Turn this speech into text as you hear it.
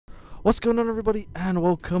What's going on, everybody, and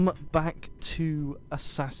welcome back to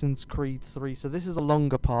Assassin's Creed 3. So this is a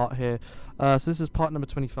longer part here. So this is part number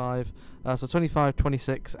 25. So 25,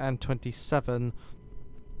 26, and 27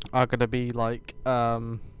 are going to be like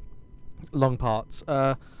long parts.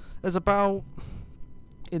 There's about,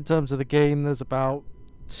 in terms of the game, there's about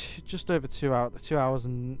just over 2 hours, 2 hours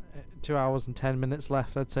and 10 minutes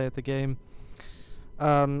left, I'd say, of the game.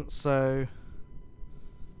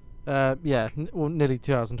 Yeah, well, nearly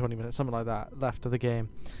 2 hours and 20 minutes, something like that, left of the game.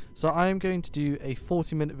 So I am going to do a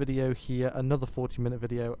 40-minute video here, another 40-minute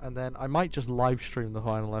video, and then I might just live stream the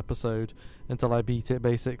final episode until I beat it,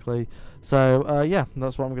 basically. So, yeah,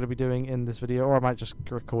 that's what I'm going to be doing in this video, or I might just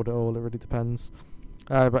record it all, it really depends.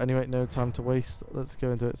 But anyway, no time to waste, let's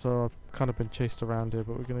go into it. So I've kind of been chased around here,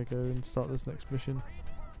 but we're going to go and start this next mission.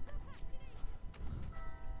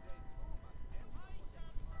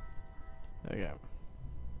 There we go.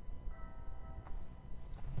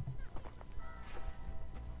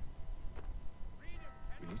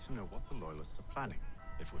 We need to know what the Loyalists are planning,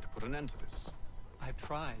 if we're to put an end to this. I've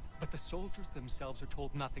tried, but the soldiers themselves are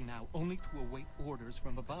told nothing now, only to await orders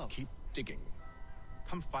from above. Keep digging.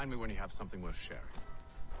 Come find me when you have something worth sharing.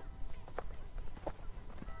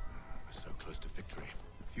 We're so close to victory.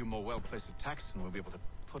 A few more well-placed attacks and we'll be able to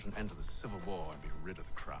put an end to the civil war and be rid of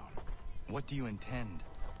the crown. What do you intend?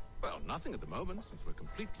 Well, nothing at the moment, since we're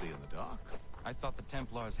completely in the dark. I thought the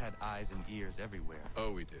Templars had eyes and ears everywhere.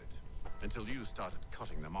 Oh, we did. Until you started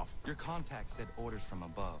cutting them off. Your contact said orders from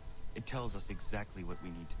above. It tells us exactly what we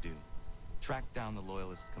need to do. Track down the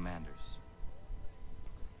Loyalist commanders.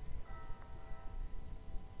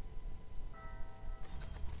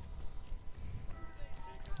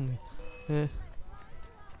 Yeah. You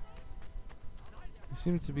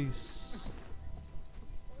seem to be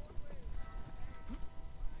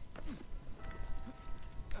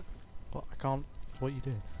what? I can't. What are you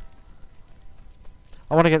doing?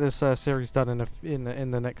 I want to get this series done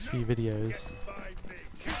in the next few videos.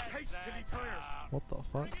 What the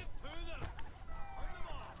fuck?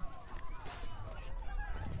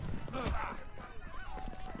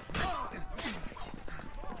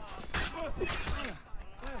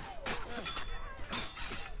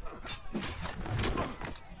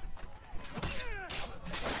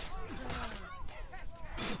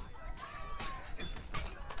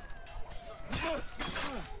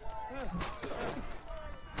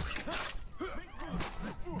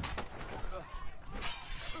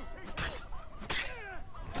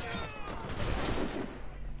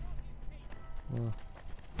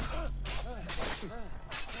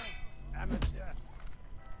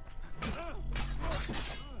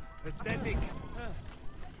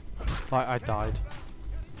 I died.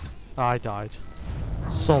 I died.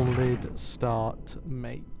 Solid start,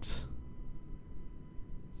 mate.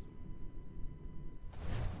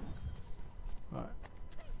 Right.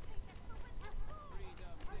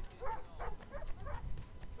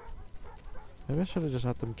 Maybe I should have just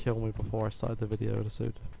had them kill me before I started the video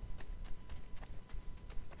episode.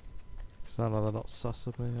 Because now they're not sus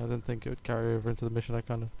of me. I didn't think it would carry over into the mission. I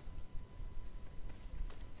kind of...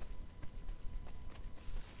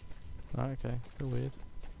 Oh, okay, they're weird.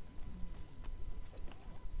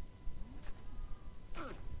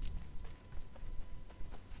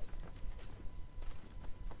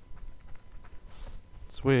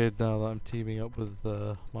 It's weird now that I'm teaming up with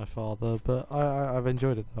my father, but I've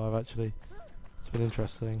enjoyed it though. It's been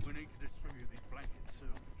interesting. We need to distribute these blankets soon.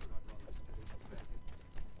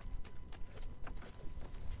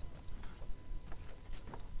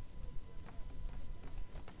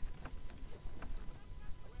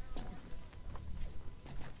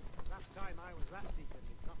 Last time I was that deep in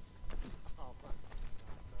the nuts. Oh,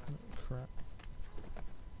 Oh, crap.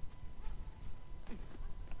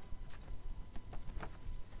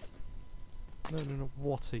 No,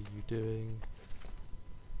 what are you doing?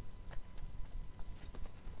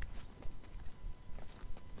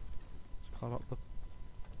 Just climb up the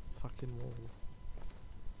fucking wall.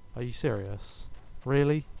 Are you serious?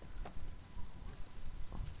 Really?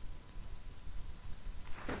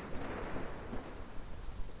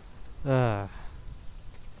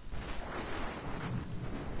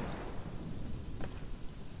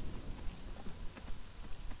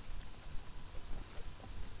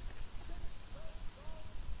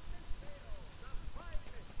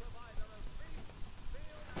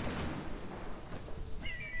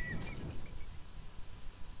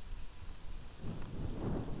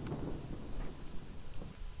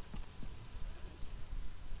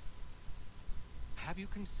 Have you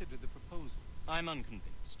considered the proposal? I'm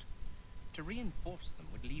unconvinced. To reinforce them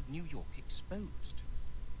would leave New York exposed.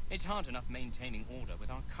 It's hard enough maintaining order with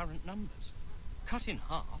our current numbers. Cut in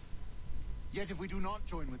half, Yet if we do not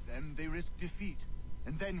join with them, they risk defeat.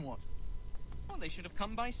 And then what? Well, they should have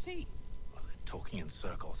come by sea. Well, they're talking in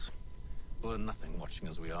circles. We'll learn nothing watching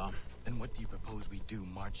as we are. Then what do you propose we do?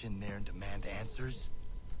 March in there and demand answers?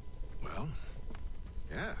 Well,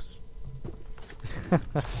 yes.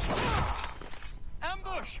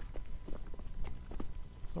 Ambush!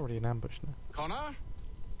 It's already an ambush now. Connor?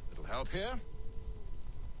 Little help here?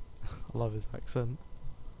 I love his accent.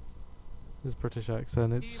 His British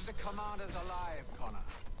accent. Keep It's the commanders alive, Connor.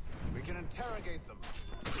 We can interrogate them.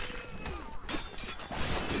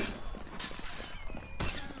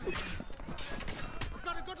 I've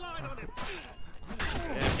got a good line on him.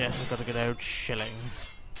 yeah, I've got a good old shilling.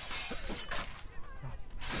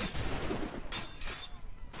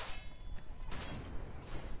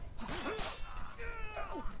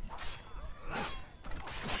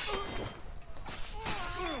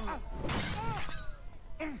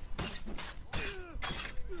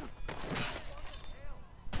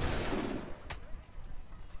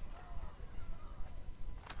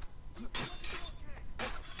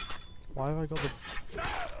 Why have I got the...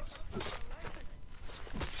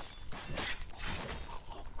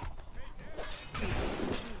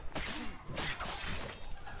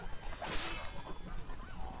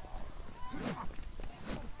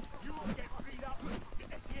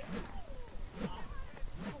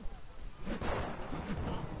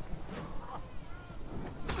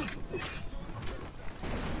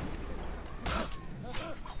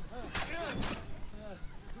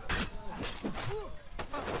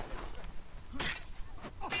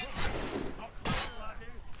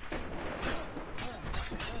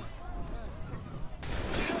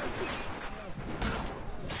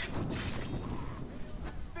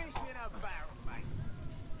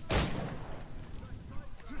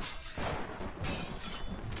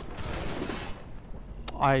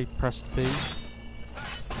 I pressed B.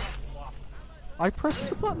 I pressed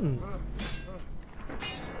the button.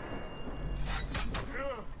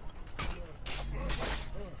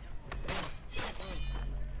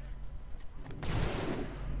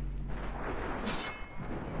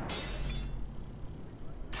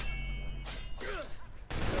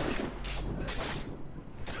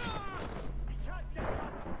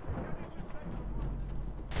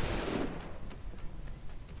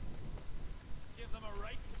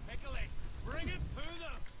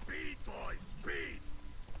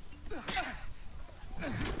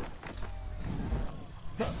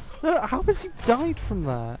 No, how has he died from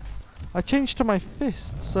that? I changed to my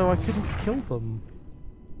fists so I couldn't kill them.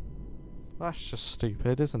 That's just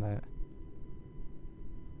stupid, isn't it?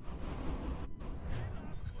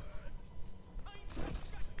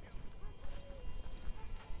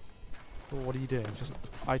 Well, what are you doing? Just,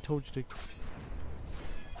 I told you to...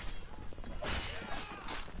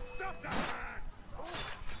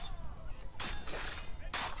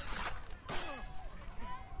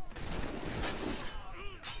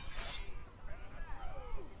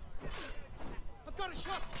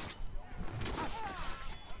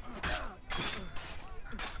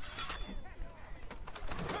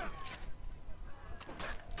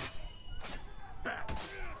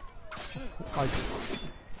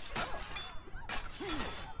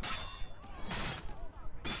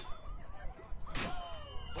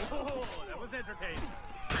 Oh, that was entertaining.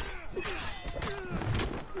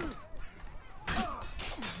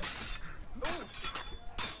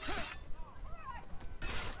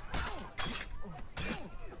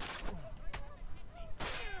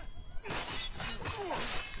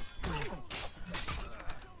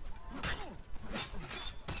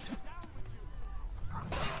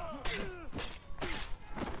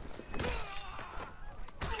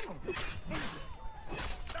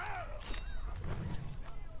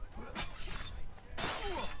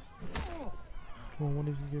 Come on, what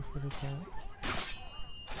did you go for the attack?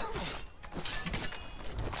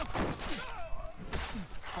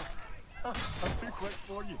 I'll be quick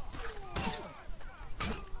for you.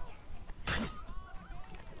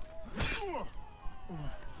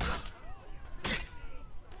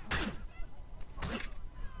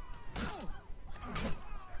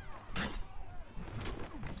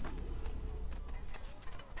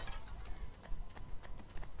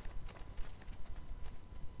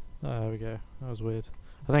 Oh, there we go. That was weird.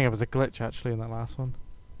 I think it was a glitch actually in that last one.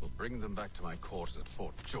 We'll bring them back to my quarters at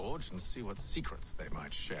Fort George and see what secrets they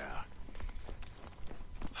might share.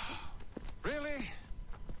 Really?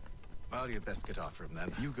 Well, you'd best get after him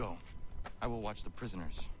then. You go. I will watch the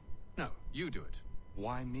prisoners. No, you do it.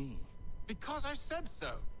 Why me? Because I said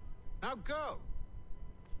so. Now go.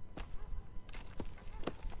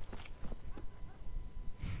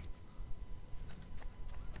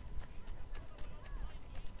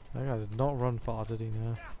 That guy did not run far, did he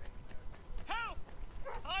now? Help!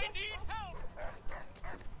 I need help!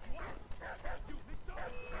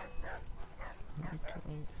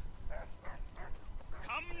 Okay.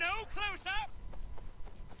 Come no closer!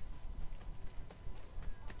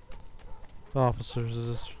 Officers,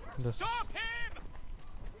 is this? Stop him!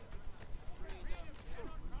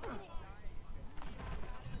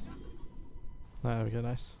 There we go,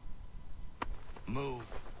 nice. Move.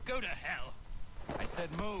 Go to hell! I said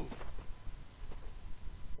move.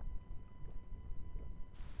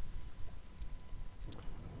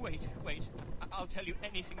 Wait. I'll tell you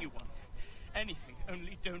anything you want. Anything,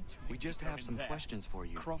 only don't. We just go have in some there. questions for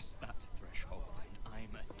you. Cross that threshold, and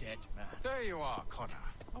I'm a dead man. There you are, Connor.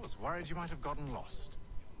 I was worried you might have gotten lost.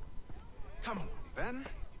 Come on, then.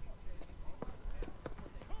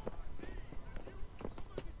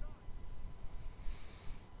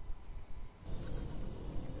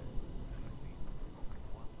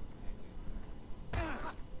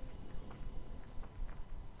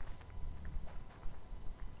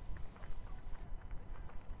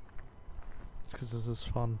 Because this is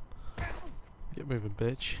fun. Get moving,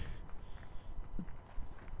 bitch.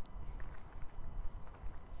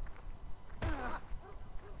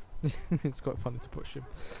 It's quite funny to push him.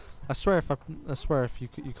 I swear if you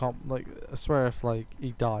can't, like, I swear if like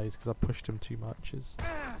he dies because I pushed him too much is.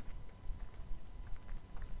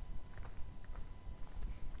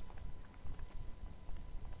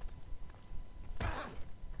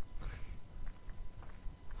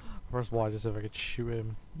 Press Y just if I could shoot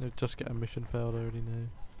him. They'd just get a mission failed, I already know.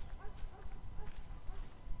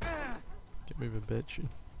 Get moving, bitch.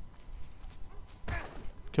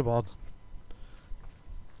 Come on.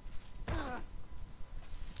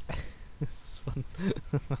 This is fun.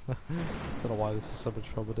 Don't know why this is so much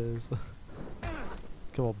fun, but it is.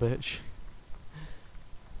 Come on, bitch.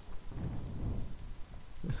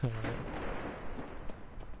 Alright.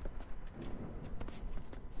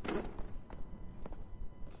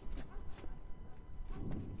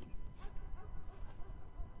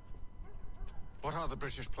 What are the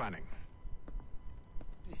British planning?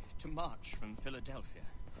 To march from Philadelphia.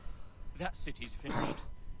 That city's finished.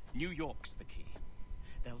 New York's the key.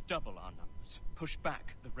 They'll double our numbers, push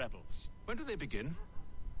back the rebels. When do they begin?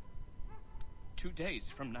 2 days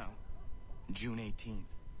from now. June 18th.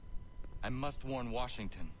 I must warn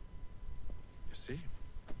Washington. You see?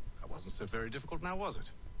 That wasn't so very difficult now, was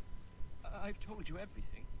it? I've told you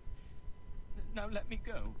everything. Now let me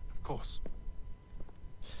go. Of course.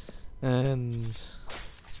 And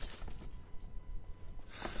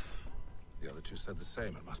The other two said the same.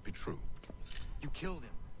 It must be true. You killed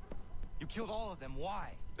him. You killed all of them.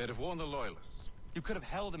 Why? They'd have warned the Loyalists. You could have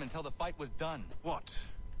held him until the fight was done. What?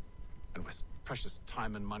 And waste precious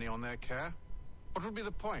time and money on their care? What would be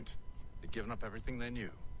the point? They'd given up everything they knew.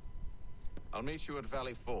 I'll meet you at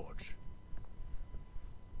Valley Forge.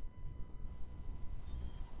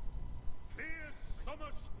 Fierce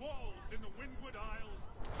summer squalls in the Windward Isles.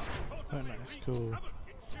 very nice, cool. Havoc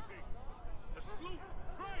in shipping. The sloop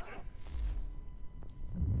Trident.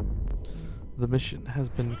 The mission has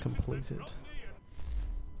been completed.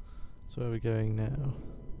 So where are we going now?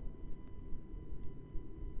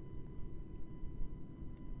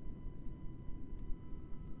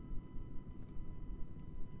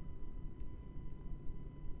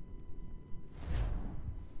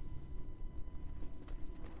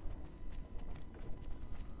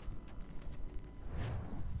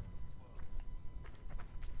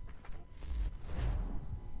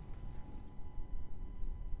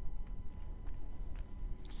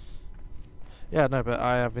 Yeah, no, but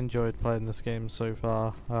I have enjoyed playing this game so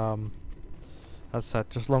far. As I said,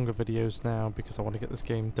 just longer videos now because I want to get this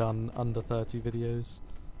game done under 30 videos.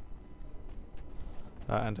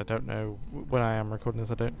 And I don't know, when I am recording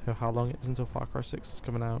this, I don't know how long it is until Far Cry 6 is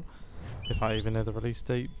coming out. If I even know the release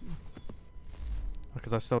date.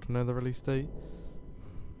 Because I still don't know the release date.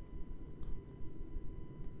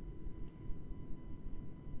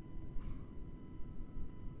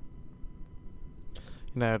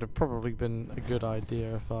 You know, it'd have probably been a good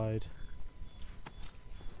idea if I'd,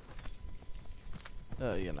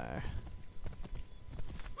 you know.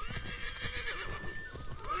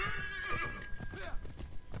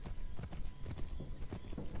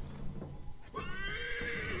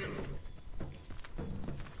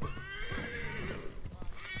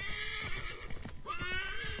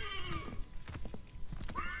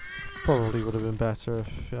 Probably would have been better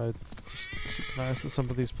if I'd just synchronized at some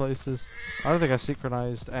of these places. I don't think I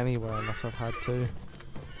synchronized anywhere unless I've had to.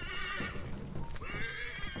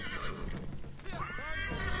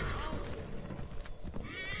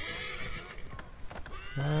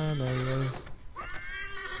 Ah, no way.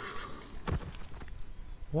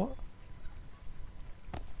 What?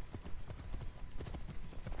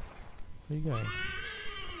 Where you going?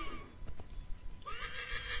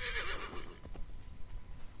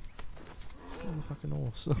 On the fucking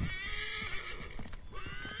horse.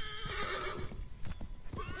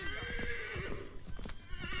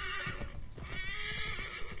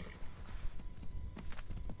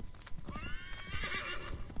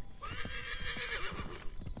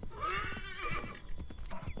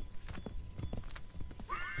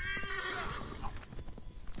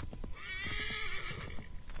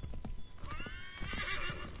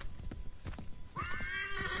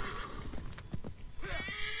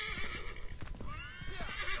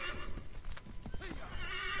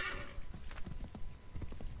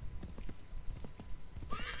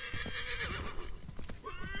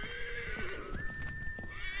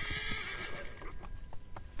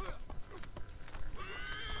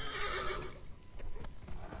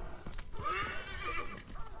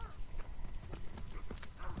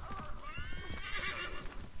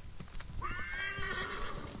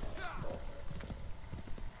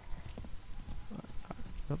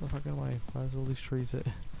 Get the fucking way. Where's all these trees here?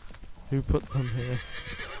 Who put them here?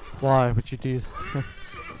 Why would you do that?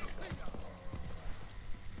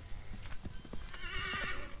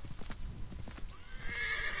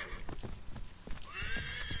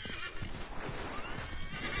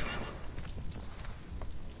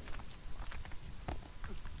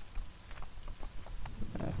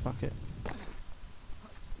 Yeah, fuck it.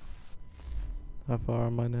 How far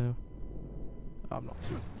am I now? I'm not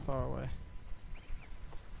too far away.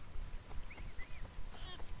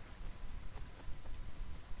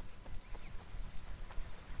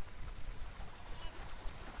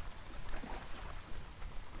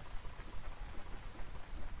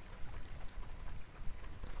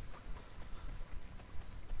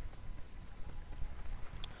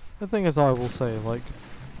 The thing is, I will say, like,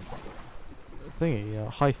 thingy,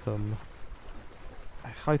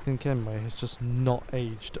 Hytham Kenway has just not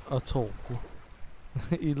aged at all.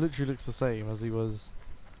 He literally looks the same as he was,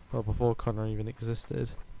 well, before Connor even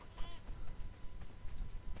existed.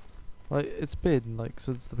 Like, it's been, like,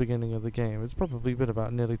 since the beginning of the game, it's probably been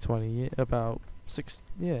about nearly 20 years, about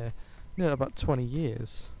 20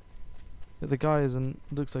 years. The guy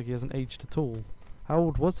looks like he hasn't aged at all. How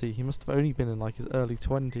old was he? He must have only been in like his early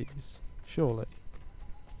 20s, surely.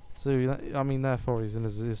 So, that, I mean, therefore he's in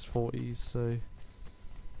his 40s, so...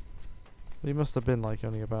 He must have been like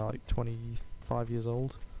only about like 25 years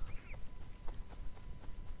old.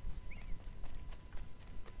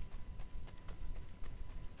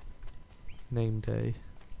 Name day.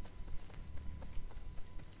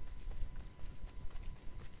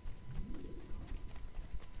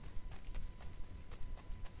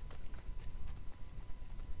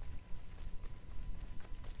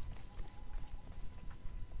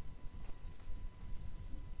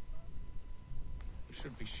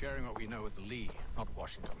 Should be sharing what we know with Lee, not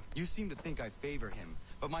Washington. You seem to think I favor him,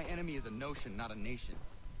 but my enemy is a notion, not a nation.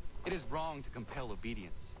 It is wrong to compel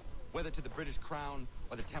obedience, whether to the British Crown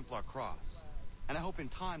or the Templar Cross. And I hope in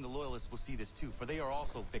time the Loyalists will see this too, for they are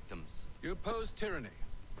also victims. You oppose tyranny,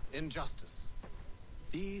 injustice.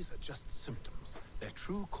 These are just symptoms. Their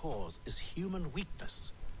true cause is human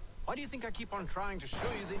weakness. Why do you think I keep on trying to show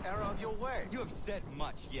you the error of your way? You have said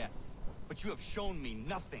much, yes, but you have shown me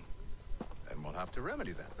nothing. Then we'll have to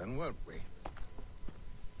remedy that, then, won't we?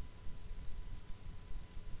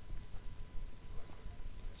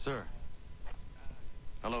 Sir.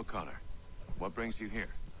 Hello, Connor. What brings you here?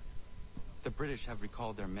 The British have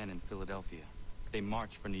recalled their men in Philadelphia. They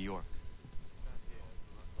march for New York.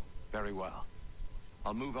 Very well.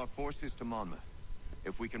 I'll move our forces to Monmouth.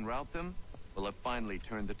 If we can rout them, we'll have finally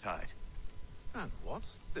turned the tide. And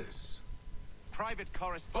what's this? Private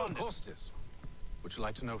correspondence. Of course it is. Would you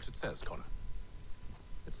like to know what it says, Connor?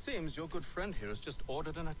 It seems your good friend here has just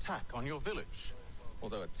ordered an attack on your village.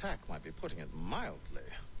 Although attack might be putting it mildly.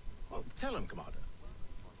 Well, tell him, Commander.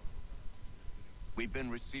 We've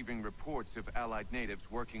been receiving reports of Allied natives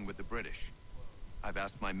working with the British. I've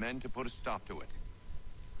asked my men to put a stop to it.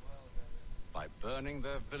 By burning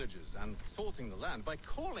their villages and salting the land, by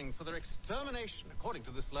calling for their extermination, according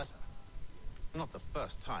to this letter. Not the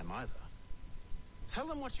first time, either. Tell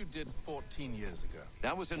them what you did 14 years ago.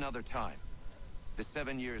 That was another time. The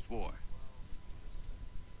 7 Years' War.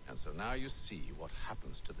 And so now you see what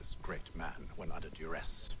happens to this great man when under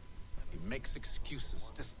duress. He makes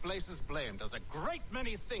excuses, displaces blame, does a great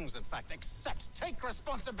many things, in fact, except take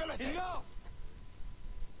responsibility. Enough!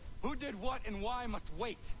 Who did what and why must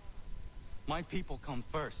wait. My people come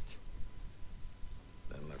first.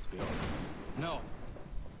 Then let's be off. No.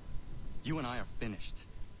 You and I are finished.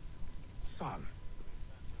 Son,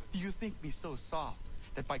 Do you think me so soft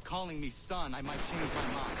that by calling me son, I might change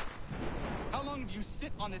my mind? How long do you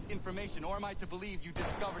sit on this information, or am I to believe you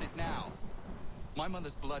discovered it now? My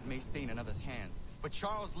mother's blood may stain another's hands, but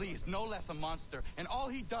Charles Lee is no less a monster, and all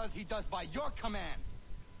he does by your command.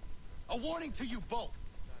 A warning to you both.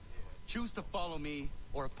 Choose to follow me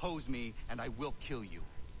or oppose me, and I will kill you.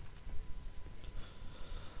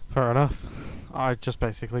 Fair enough. I just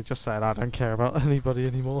basically just said I don't care about anybody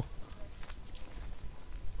anymore.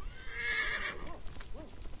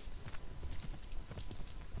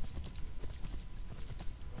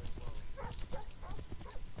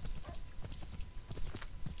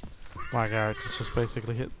 My character's just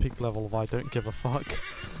basically hit peak level of I don't give a fuck.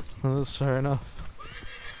 That's fair enough.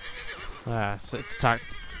 Yeah, it's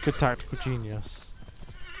good tactical genius.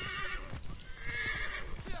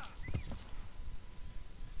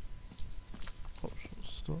 Optional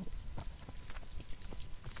stop.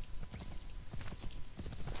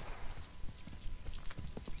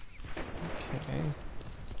 Okay.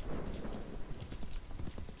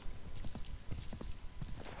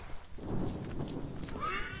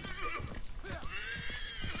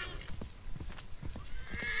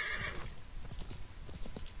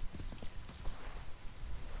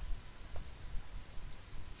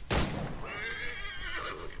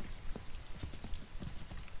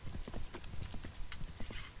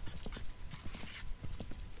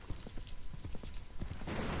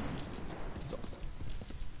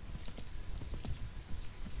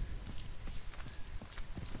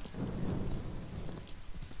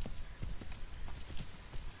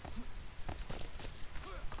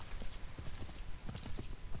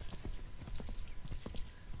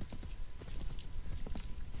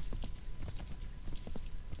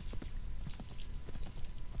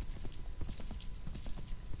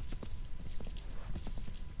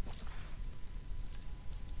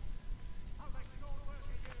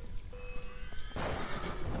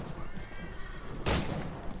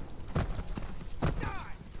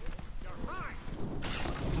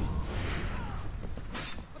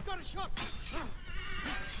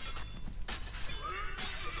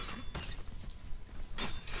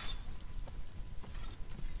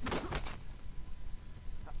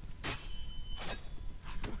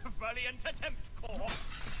 Valiant attempt, Corps.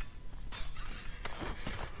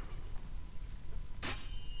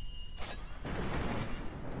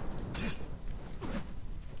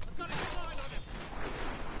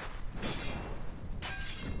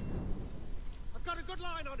 I've got a good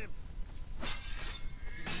line on him.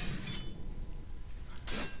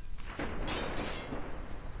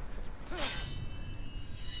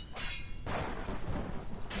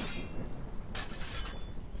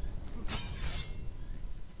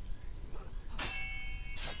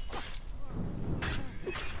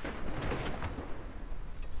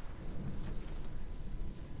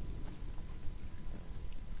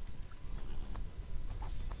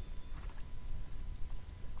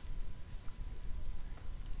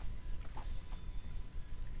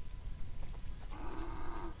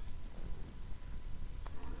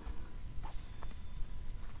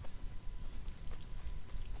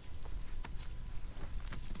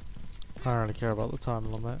 I don't really care about the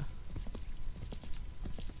time limit.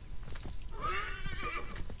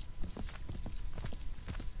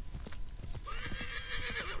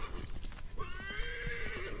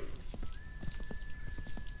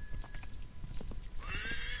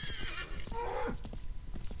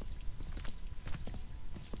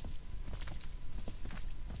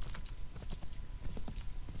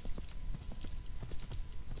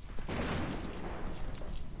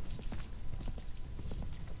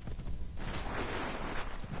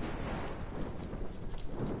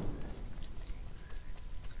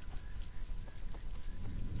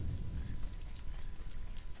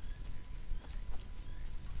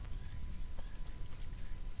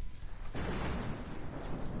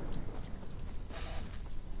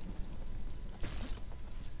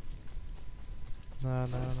 No.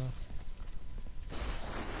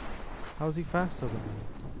 How is he faster than me?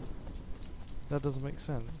 That doesn't make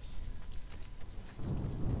sense.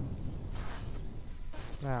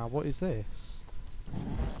 Now, what is this?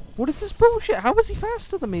 What is this bullshit? How was he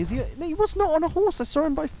faster than me? Is he? No, he was not on a horse. I saw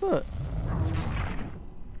him by foot.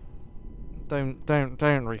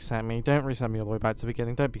 Don't reset me. Don't reset me all the way back to the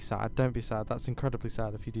beginning. Don't be sad. Don't be sad. That's incredibly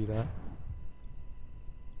sad if you do that.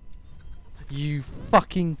 You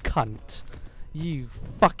fucking cunt. You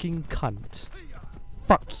fucking cunt.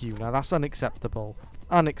 Fuck you. Now that's unacceptable.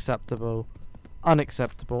 Unacceptable.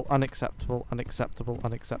 Unacceptable. Unacceptable. Unacceptable.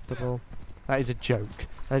 Unacceptable. That is a joke.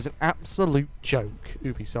 That is an absolute joke,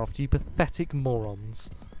 Ubisoft. You pathetic morons.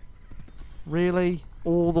 Really?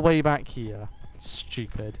 All the way back here.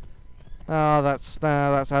 stupid. Oh, that's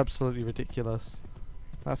absolutely ridiculous.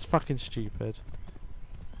 That's fucking stupid.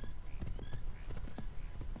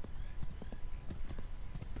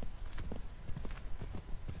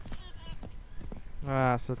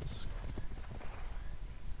 Ah, so this.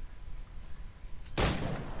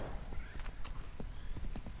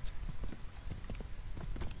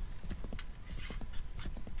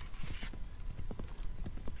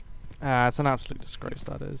 Ah, it's an absolute disgrace,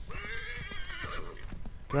 that is.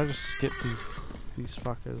 Can I just skip these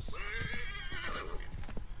fuckers?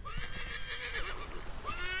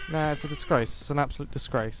 Nah, it's a disgrace. It's an absolute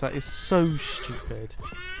disgrace. That is so stupid.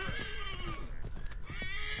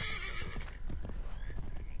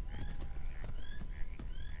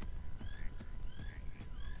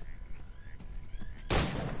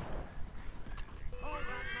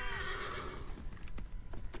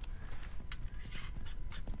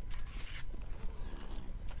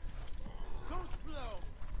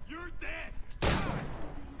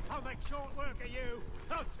 I'll make short work of you.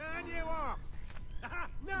 I'll turn you off.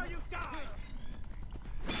 Now you die.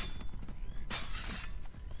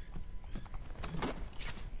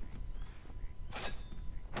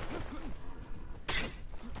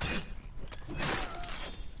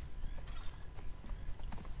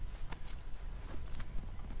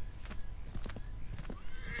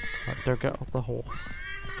 Right, don't get off the horse.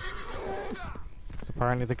 So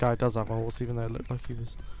apparently the guy does have a horse, even though it looked like he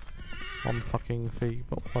was on fucking feet,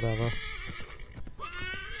 but whatever.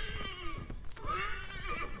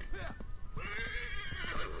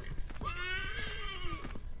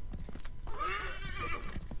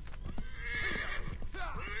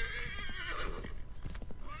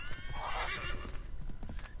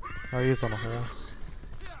 Oh, he is on a horse.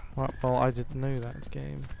 Right, well, I didn't know that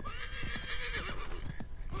game.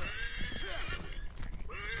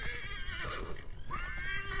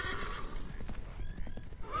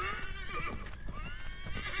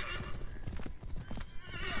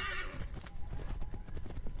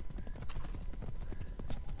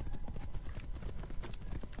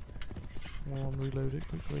 I'll reload it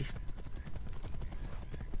quickly.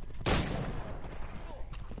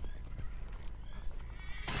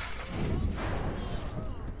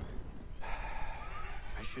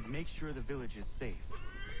 I should make sure the village is safe.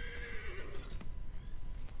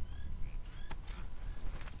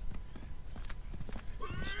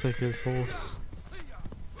 Let's take his horse.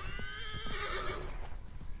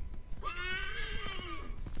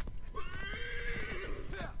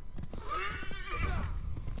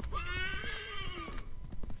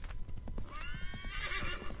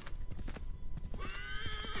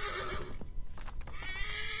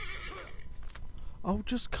 Oh,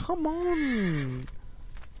 just come on!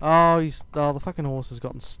 Oh, the fucking horse has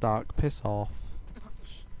gotten stuck. Piss off.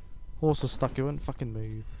 Horse was stuck. It wouldn't fucking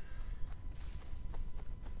move.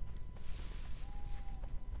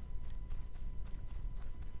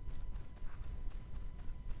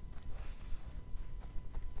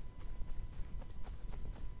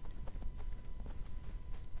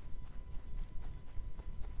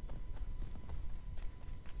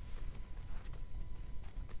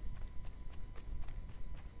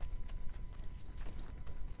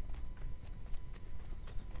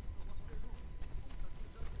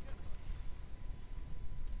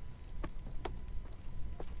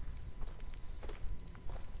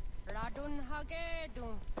 Radun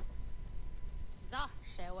hagedun. Za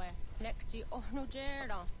shewe nekti ohnu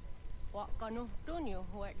jera. Wakanu dunyu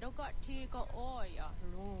we dogati ga oya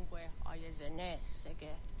lungwe ayezene sege.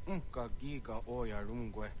 Unka giga oya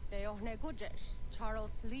rungwe. De ohne gujes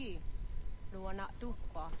Charles Lee. Luana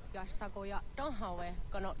tukwa yasagoya donhawe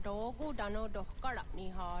kano dogu dano dohkara ni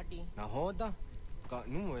hadi. Nahoda? Ka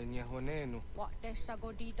nuwe nyehonenu. Wat de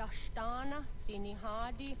sagodi dashtana zini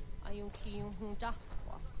hadi ayunki hunta.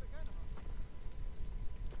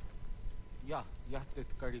 Ja,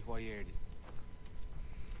 jahtet kari huayeri.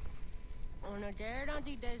 Ona jera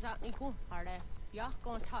di deza niku hare. Ya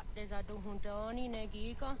kontat deza duhuntoni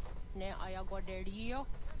negiga ne ayaguaderio.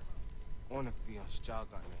 Onak zia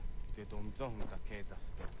shchagane. Te domzong da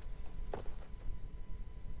kedaste.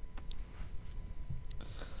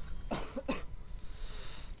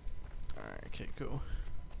 Alright, okay, cool.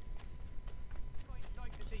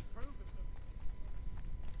 Like to see proof of them.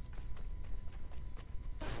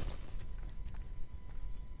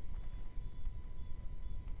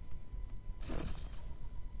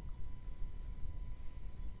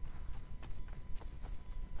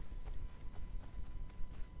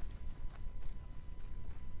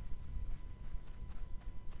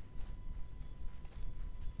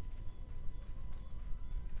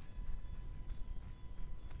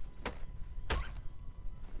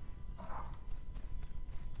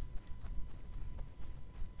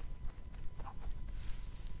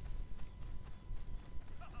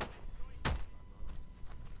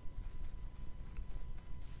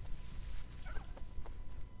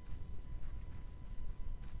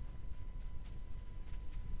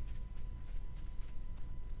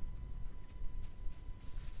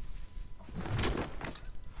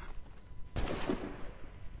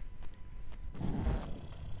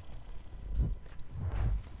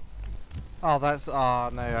 Oh, that's no,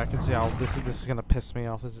 I can see. Oh, this is gonna piss me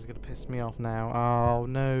off. This is gonna piss me off now. Oh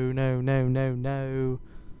no, no, no, no, no.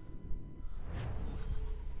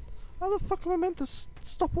 How the fuck am I meant to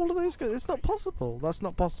stop all of those guys? It's not possible. That's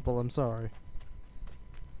not possible. I'm sorry.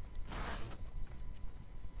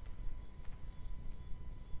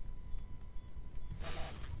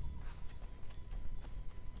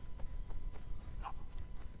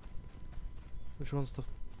 Which one's the?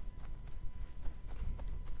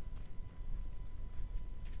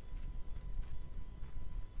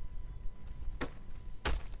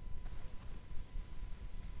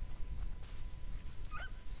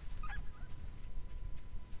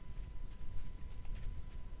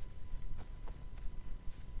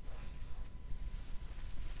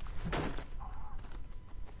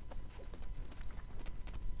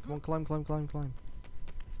 Come on, climb, climb, climb, climb.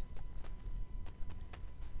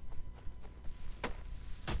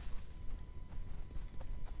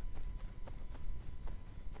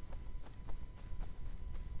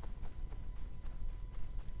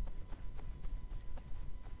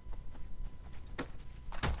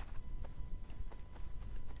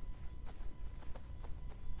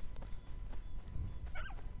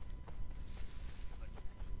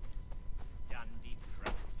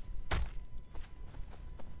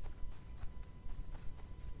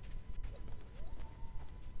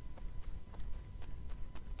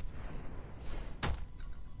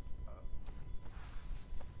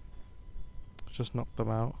 Just knock them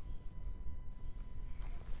out.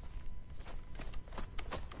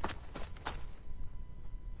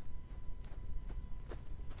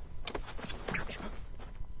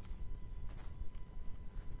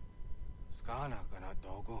 Skana kana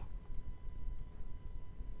dogo.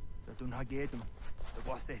 Dadun hagedum. The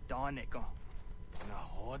wase danika. Na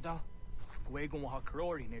hoda. Gwegon wa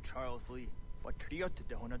hakrori ne Charles Lee. What triot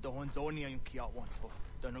de hona dohon zoni yung kiat one to.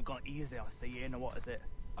 Danu gon easy I say na what is it?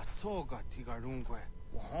 Atoga tigarungwe.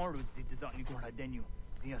 Waharud zi dizat ni gora denyu.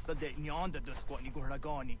 Zi asade nyanda de squat ni gora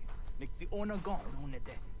gani. Nik zi ona garune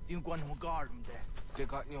de. Zi gwan ho garum de. They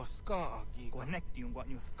got your ska agi. Connect yung gwan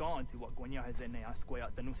yung scan zi what gwanya has ne asquay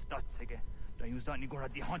at the new stats hege. Dan use that ni gora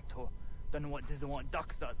di hunto. Dan what does want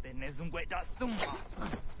ducks at the nezungwe da summa.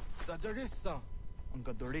 Sadarissa.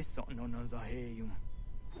 Anga dorissa no na zaheyum.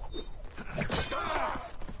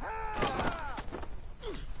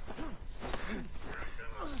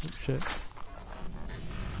 Shit.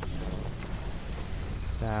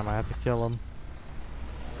 Damn, I had to kill him.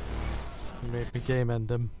 He made me game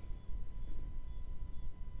end him.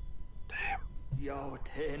 Damn. Yo,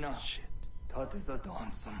 Tena. Shit. Dat is a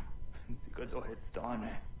dansum. Zika do het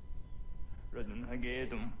stane. Redun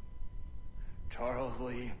hagedum. Charles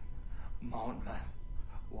Lee. Mountmouth.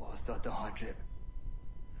 Was that the hajib?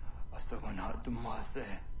 Asagonat dumase.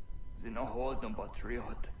 Zina hodum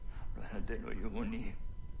patriot. Renadeno yuni.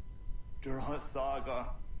 Jurhan saga.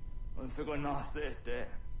 Asagonasete.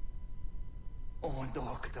 On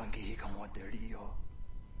doktangi kamoterio.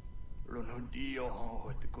 Ronudio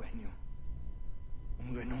hot quenu.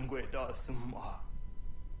 Ungenungwe da summa.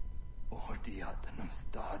 Odiatanum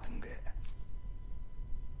stadunge.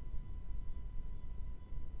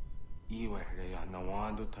 Iwehre ya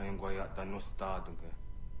nawadu taingwa ya tanustaduge.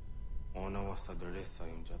 Ona wasadarissa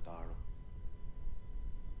yung jataro.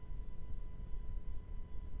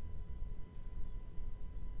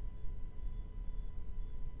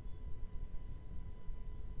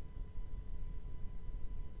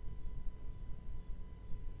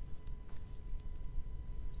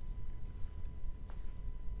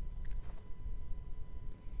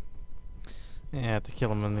 Yeah, I had to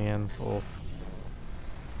kill him in the end, or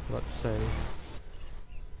let's say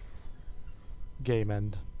game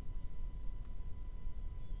end.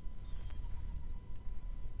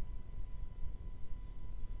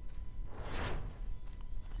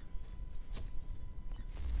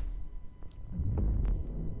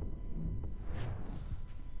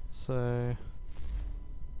 So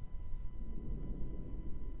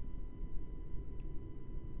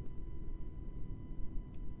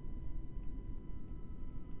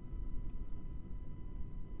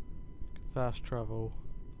fast travel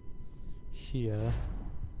here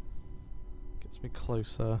gets me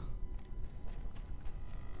closer.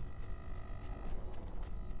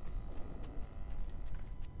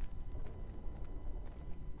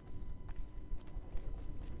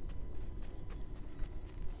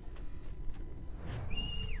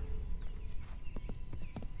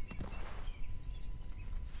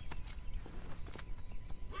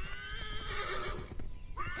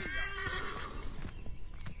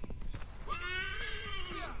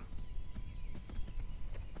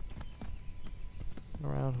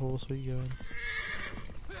 Around horse, where you going?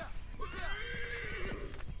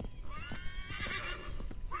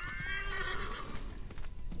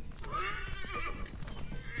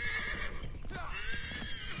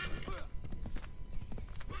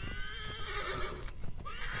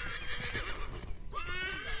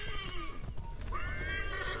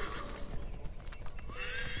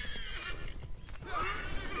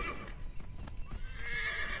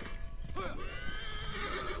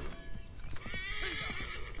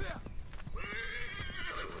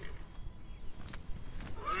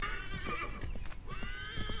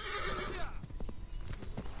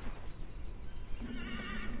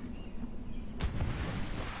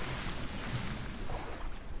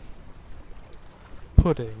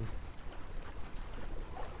 Pudding.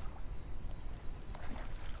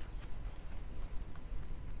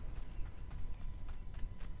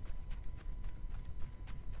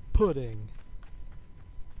 Pudding.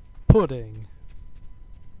 Pudding.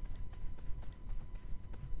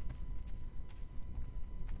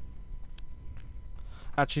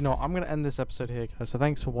 Actually, no, I'm going to end this episode here, guys. So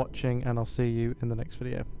thanks for watching, and I'll see you in the next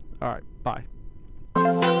video. Alright, bye.